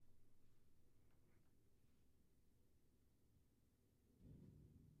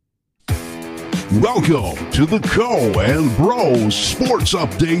Welcome to the Co and Bro Sports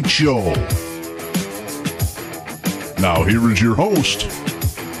Update Show. Now here is your host,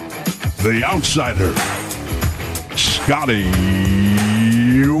 the outsider, Scotty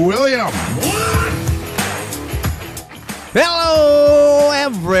William. Hello,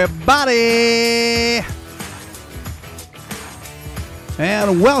 everybody,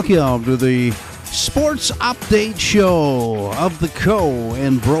 and welcome to the Sports Update Show of the Co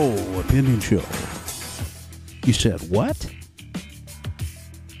and Bro Opinion Show. You said what?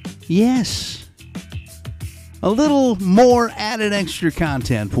 Yes. A little more added extra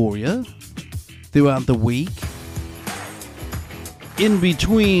content for you throughout the week. In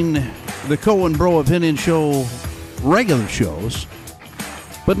between the Co and Bro Opinion Show regular shows.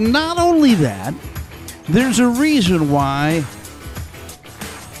 But not only that, there's a reason why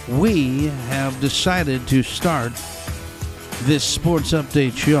we have decided to start this Sports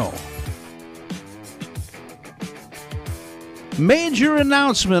Update Show. Major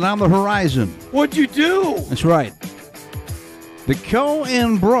announcement on the horizon. What'd you do? That's right. The Co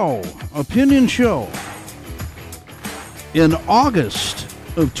and Bro Opinion Show in August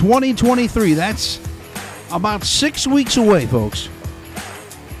of 2023. That's about 6 weeks away, folks.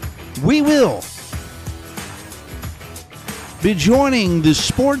 We will be joining the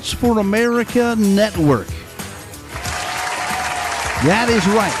Sports for America Network. That is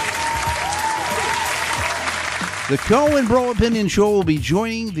right. The Co and Bro Opinion Show will be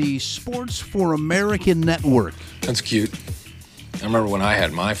joining the Sports for America Network. That's cute. I remember when I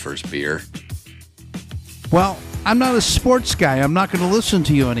had my first beer. Well, I'm not a sports guy. I'm not going to listen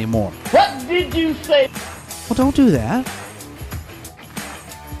to you anymore. What did you say? Well, don't do that.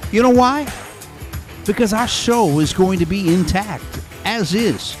 You know why? Because our show is going to be intact, as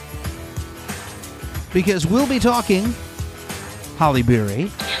is. Because we'll be talking Holly Berry.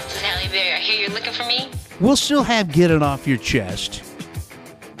 Sally Berry, I hear you're looking for me. We'll still have Get It Off Your Chest.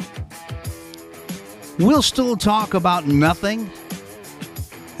 We'll still talk about nothing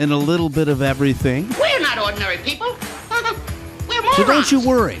and a little bit of everything. We're not ordinary people. We're morons. So don't you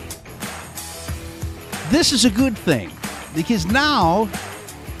worry. This is a good thing because now,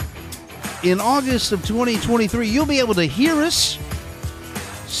 in August of 2023, you'll be able to hear us,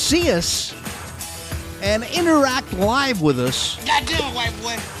 see us, and interact live with us. Goddamn it, white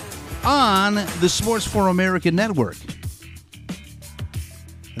boy. On the Sports for America Network.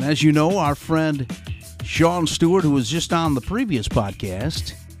 And as you know, our friend Sean Stewart, who was just on the previous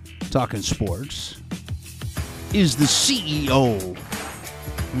podcast, talking sports, is the CEO.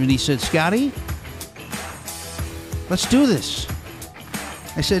 And he said, Scotty, let's do this.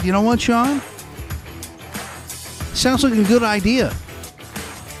 I said, you know what, Sean? Sounds like a good idea.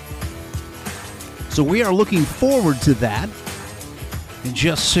 So we are looking forward to that in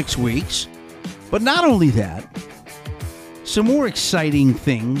just 6 weeks. But not only that, some more exciting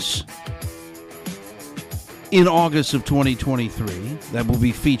things in August of 2023 that will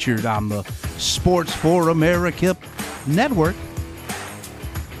be featured on the Sports for America Network.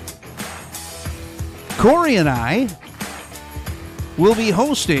 Corey and I will be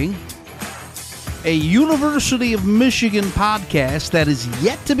hosting a University of Michigan podcast that is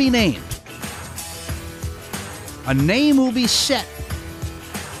yet to be named. A name will be set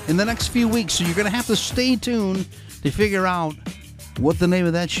in the next few weeks, so you're going to have to stay tuned to figure out what the name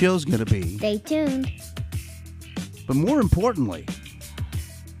of that show is going to be. Stay tuned. But more importantly,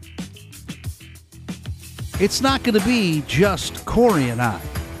 it's not going to be just Corey and I.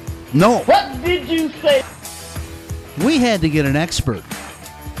 No. What did you say? We had to get an expert.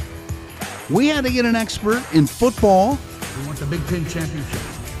 We had to get an expert in football. We want the Big Ten championship.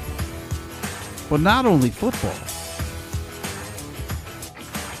 But not only football.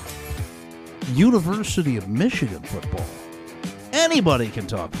 University of Michigan football. Anybody can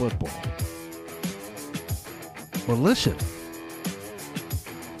talk football. Well, listen.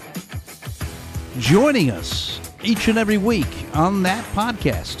 Joining us each and every week on that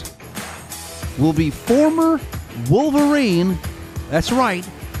podcast will be former Wolverine, that's right,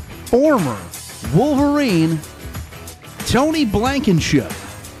 former Wolverine, Tony Blankenship.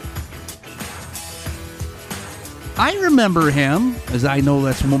 I remember him, as I know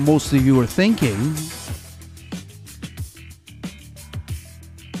that's what most of you are thinking.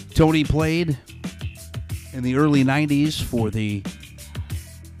 Tony played in the early 90s for the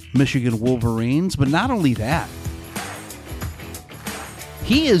Michigan Wolverines, but not only that,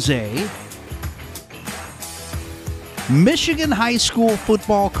 he is a Michigan High School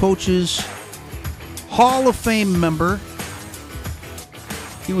Football Coaches Hall of Fame member.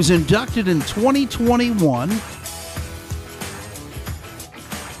 He was inducted in 2021.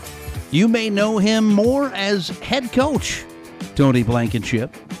 You may know him more as head coach Tony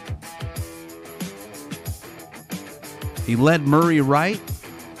Blankenship. He led Murray Wright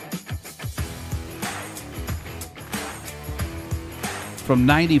from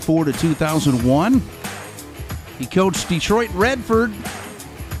 94 to 2001. He coached Detroit Redford,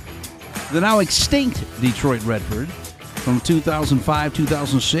 the now extinct Detroit Redford, from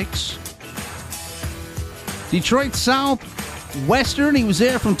 2005-2006. Detroit Southwestern, he was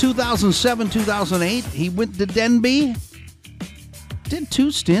there from 2007-2008. He went to Denby. Did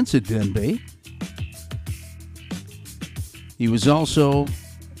 2 stints at Denby. He was also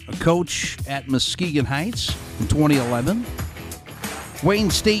a coach at Muskegon Heights in 2011.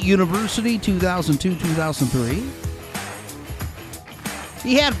 Wayne State University, 2002-2003.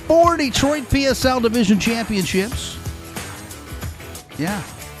 He had 4 Detroit PSL Division championships. Yeah.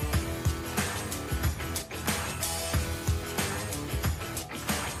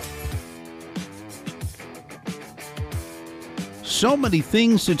 So many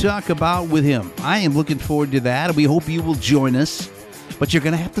things to talk about with him. I am looking forward to that. We hope you will join us. But you're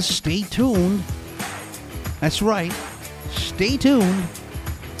going to have to stay tuned. That's right. Stay tuned.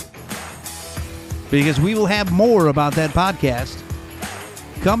 Because we will have more about that podcast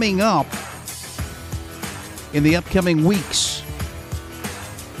coming up in the upcoming weeks.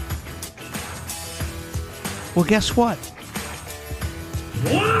 Well, guess what?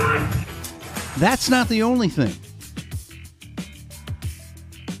 What? That's not the only thing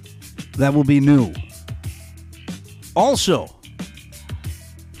that will be new. Also,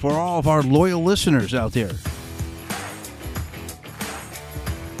 for all of our loyal listeners out there,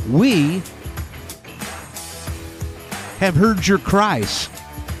 we have heard your cries.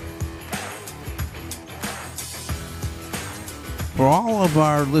 For all of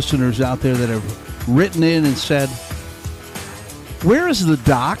our listeners out there that have written in and said, where is the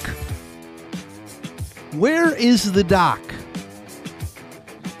doc? Where is the doc?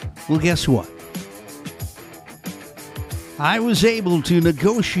 Well, guess what? I was able to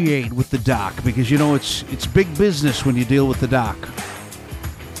negotiate with the doc because, you know, it's big business when you deal with the doc.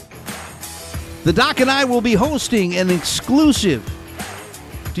 The doc and I will be hosting an exclusive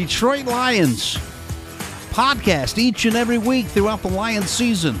Detroit Lions podcast each and every week throughout the Lions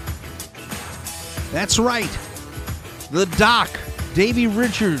season. That's right. The doc, Davey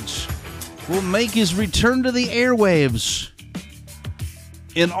Richards, will make his return to the airwaves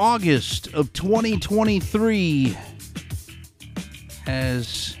in August of 2023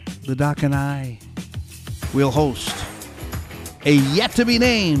 as the doc and I will host a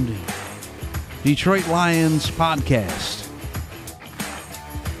yet-to-be-named Detroit Lions podcast.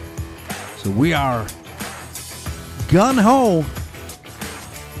 So we are gun-ho.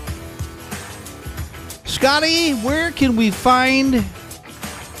 Scotty, where can we find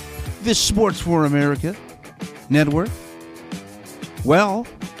this Sports for America network? Well,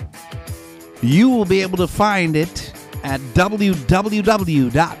 you will be able to find it at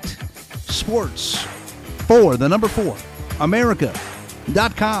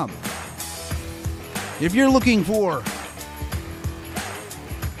www.sports4america.com. If you're looking for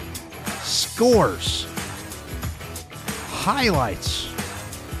scores, highlights,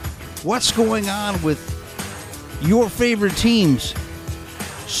 what's going on with your favorite teams,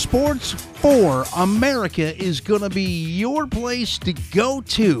 Sports 4 America is going to be your place to go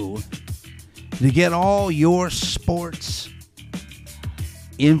to get all your sports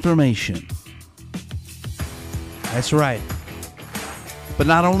information. That's right. But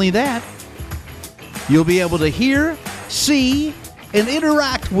not only that, you'll be able to hear, see, and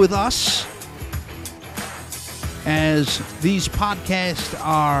interact with us as these podcasts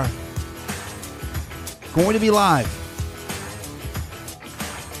are going to be live.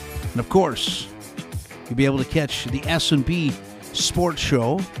 And of course, you'll be able to catch the S&P Sports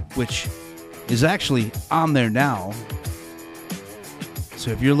Show, which is actually on there now. So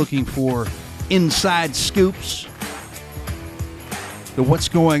if you're looking for inside scoops to what's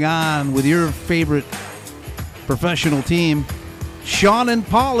going on with your favorite professional team, Sean and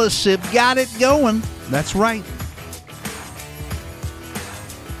Paulus have got it going. That's right.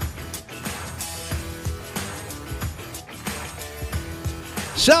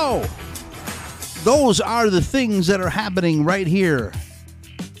 So, those are the things that are happening right here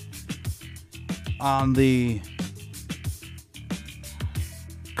on the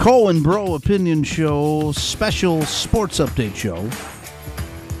Cohen Bro Opinion Show special sports update show.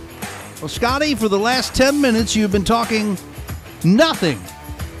 Well, Scotty, for the last 10 minutes, you've been talking nothing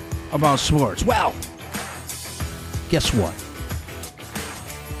about sports. Well, guess what?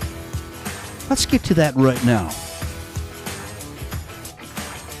 Let's get to that right now.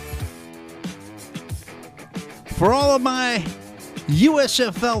 For all of my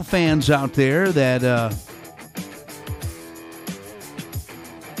USFL fans out there that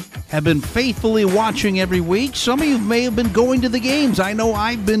have been faithfully watching every week, some of you may have been going to the games. I know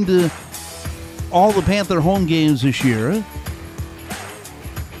I've been to all the Panther home games this year.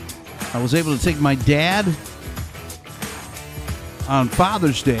 I was able to take my dad on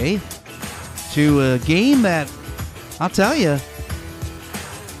Father's Day to a game that, I'll tell you,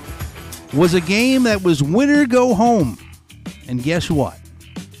 was a game that was winner go home. And guess what?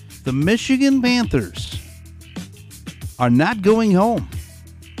 The Michigan Panthers are not going home.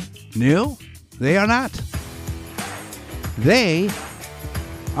 No, they are not. They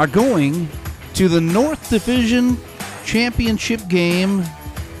are going to the North Division Championship game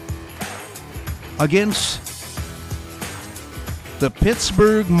against the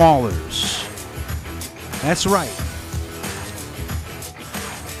Pittsburgh Maulers. That's right.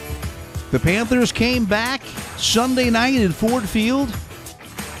 The Panthers came back Sunday night at Ford Field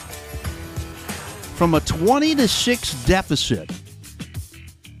from a 20-6 deficit.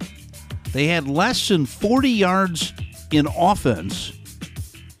 They had less than 40 yards in offense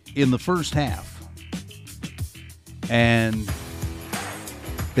in the first half. And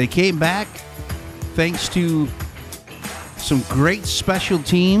they came back thanks to some great special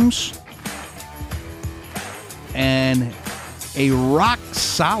teams and a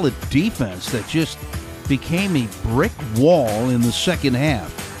rock-solid defense that just became a brick wall in the second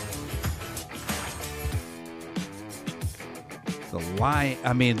half.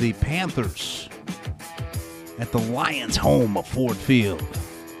 The Panthers at the Lions' home of Ford Field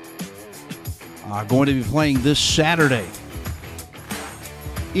are going to be playing this Saturday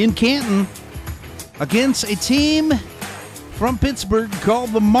in Canton against a team from Pittsburgh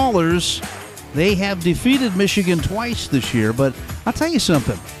called the Maulers. They have defeated Michigan twice this year, but I'll tell you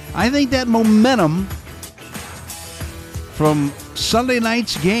something. I think that momentum from Sunday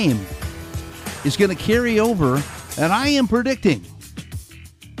night's game is going to carry over, and I am predicting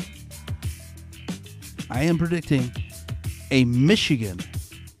a Michigan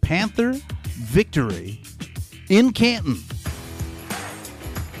Panther victory in Canton.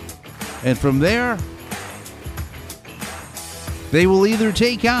 And from there, they will either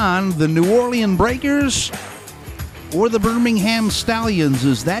take on the New Orleans Breakers or the Birmingham Stallions,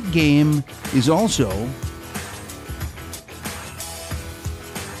 as that game is also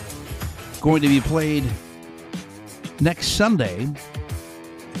going to be played next Sunday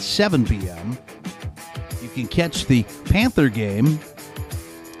at 7 p.m. You can catch the Panther game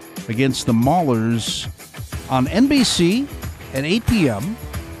against the Maulers on NBC at 8 p.m.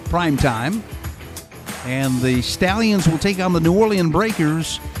 prime time. And the Stallions will take on the New Orleans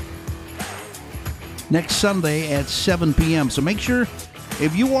Breakers next Sunday at 7 p.m. So make sure,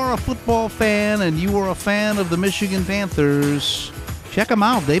 if you are a football fan and you are a fan of the Michigan Panthers, check them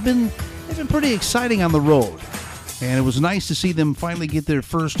out. They've been pretty exciting on the road. And it was nice to see them finally get their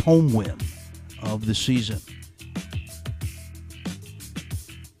first home win of the season.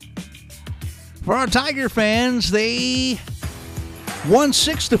 For our Tiger fans, they won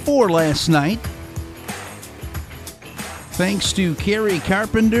 6-4 last night, thanks to Kerry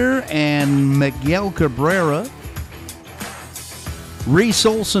Carpenter and Miguel Cabrera. Reese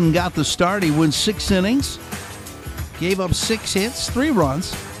Olson got the start. He went 6 innings, gave up 6 hits, 3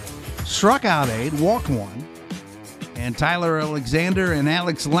 runs, struck out 8, walked 1. And Tyler Alexander and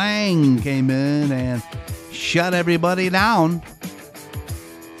Alex Lang came in and shut everybody down.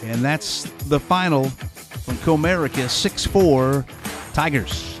 And that's the final from Comerica, 6-4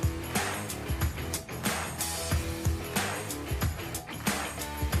 Tigers.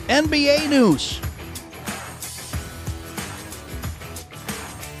 NBA news.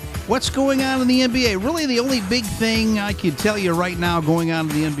 What's going on in the NBA? Really, the only big thing I can tell you right now going on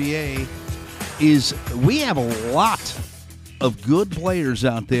in the NBA is we have a lot of good players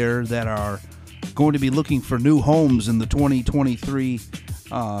out there that are going to be looking for new homes in the 2023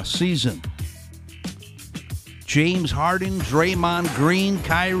 season. James Harden, Draymond Green,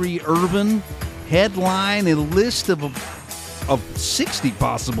 Kyrie Irving headline a list of 60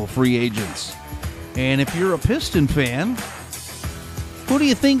 possible free agents. And if you're a Piston fan, who do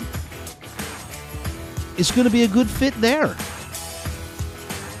you think is going to be a good fit there?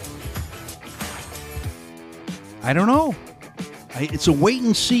 I don't know. It's a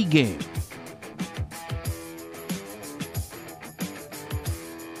wait-and-see game.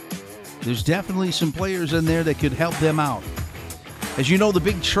 There's definitely some players in there that could help them out. As you know, the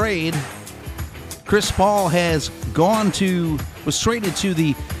big trade, Chris Paul was traded to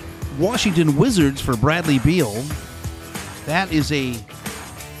the Washington Wizards for Bradley Beal. That is a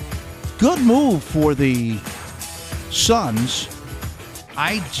good move for the Suns,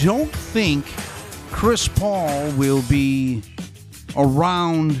 I don't think Chris Paul will be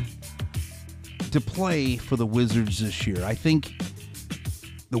around to play for the Wizards this year. I think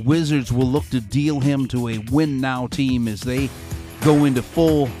the Wizards will look to deal him to a win-now team as they go into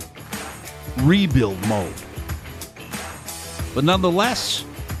full rebuild mode. But nonetheless,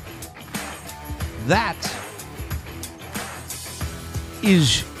 that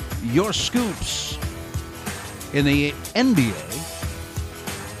is your scoops in the NBA.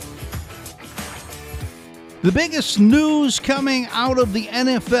 The biggest news coming out of the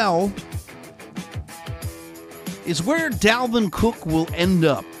NFL is where Dalvin Cook will end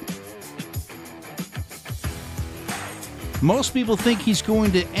up. Most people think he's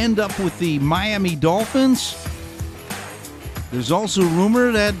going to end up with the Miami Dolphins. There's also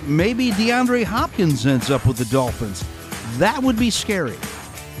rumor that maybe DeAndre Hopkins ends up with the Dolphins. That would be scary.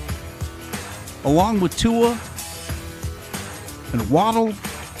 Along with Tua and Waddle,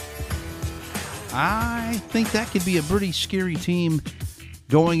 I think that could be a pretty scary team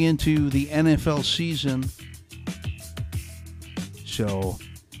going into the NFL season. So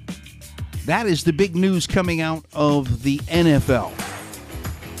that is the big news coming out of the NFL.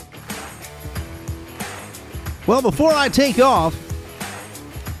 Well, before I take off,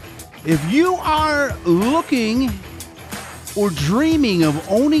 if you are looking or dreaming of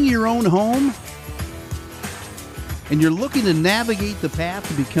owning your own home and you're looking to navigate the path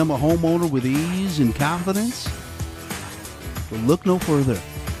to become a homeowner with ease and confidence, well, look no further.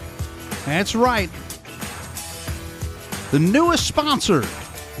 That's right. The newest sponsor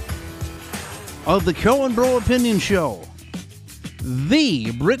of the Cohen Bro Opinion Show,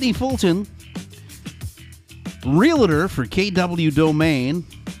 the Brittany Fulton, realtor for KW Domain,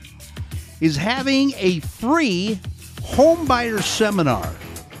 is having a free home buyer seminar.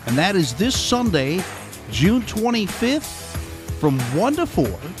 And that is this Sunday, June 25th from 1 to 4.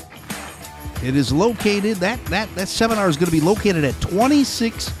 It is located, that seminar is going to be located at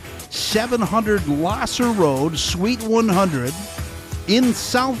 26700 Lasser Road, Suite 100 in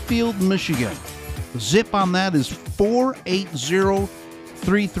Southfield, Michigan. The zip on that is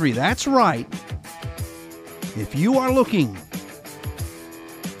 48033. That's right. If you are looking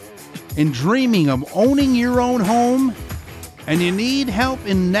and dreaming of owning your own home and you need help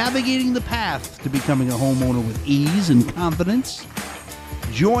in navigating the path to becoming a homeowner with ease and confidence,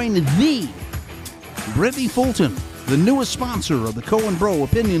 join the Brittany Fulton, the newest sponsor of the Cohen Bro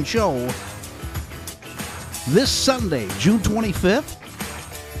Opinion Show, this Sunday, June 25th,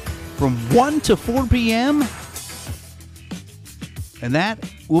 from 1 to 4 p.m., and that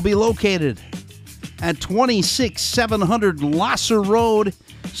will be located at 26700 Lasser Road,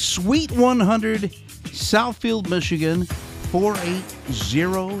 Suite 100, Southfield, Michigan,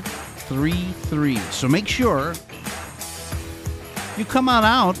 48033. So make sure you come on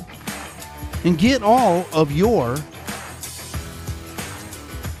out and get all of your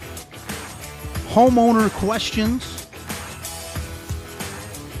homeowner questions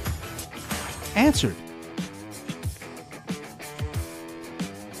answered.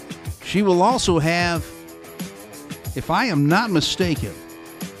 She will also have, if I am not mistaken,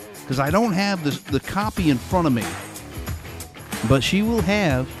 because I don't have the copy in front of me, but she will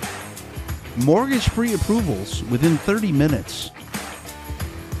have mortgage pre-approvals within 30 minutes.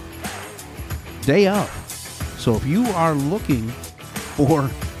 Day up. So if you are looking for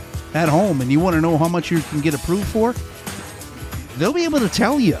that home and you want to know how much you can get approved for, they'll be able to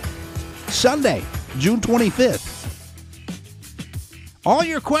tell you. Sunday, June 25th. All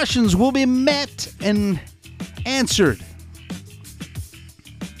your questions will be met and answered.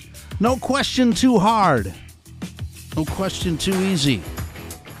 No question too hard. No question too easy.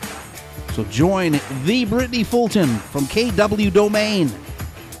 So join the Brittany Fulton from KW Domain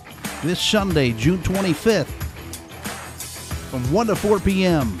this Sunday, June 25th, from 1 to 4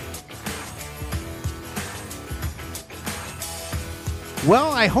 p.m.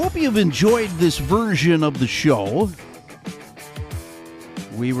 Well, I hope you've enjoyed this version of the show.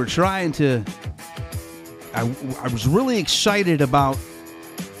 We were trying to... I was really excited about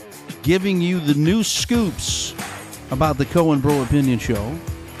giving you the new scoops about the Cohen Bro Opinion Show,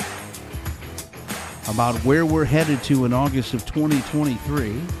 about where we're headed to in August of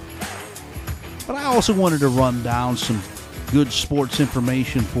 2023. But I also wanted to run down some good sports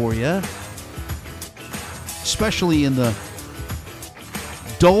information for you, especially in the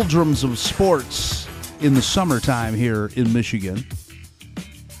doldrums of sports in the summertime here in Michigan.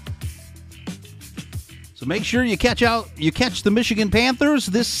 So make sure you catch the Michigan Panthers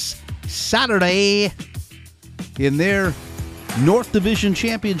this Saturday in their North Division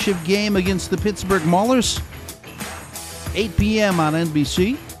Championship game against the Pittsburgh Maulers. 8 p.m. on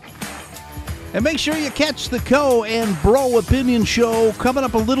NBC. And make sure you catch the Co and Bro Opinion Show coming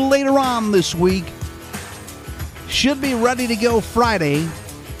up a little later on this week. Should be ready to go Friday.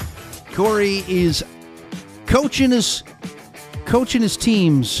 Corey is coaching his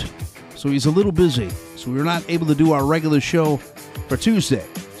teams, so he's a little busy. So we're not able to do our regular show for Tuesday.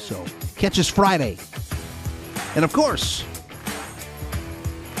 So catch us Friday. And of course,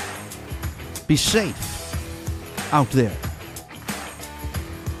 be safe out there.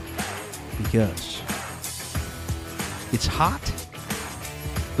 Because it's hot,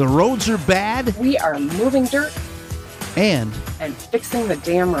 the roads are bad, We are moving dirt and fixing the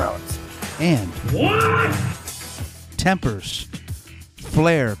damn roads. tempers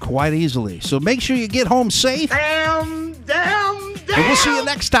flare quite easily. So make sure you get home safe. Damn! And we'll see you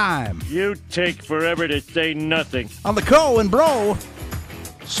next time You take forever to say nothing. on the Co and Bro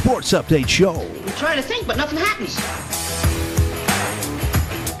Sports Update Show. I'm trying to think, but nothing happens.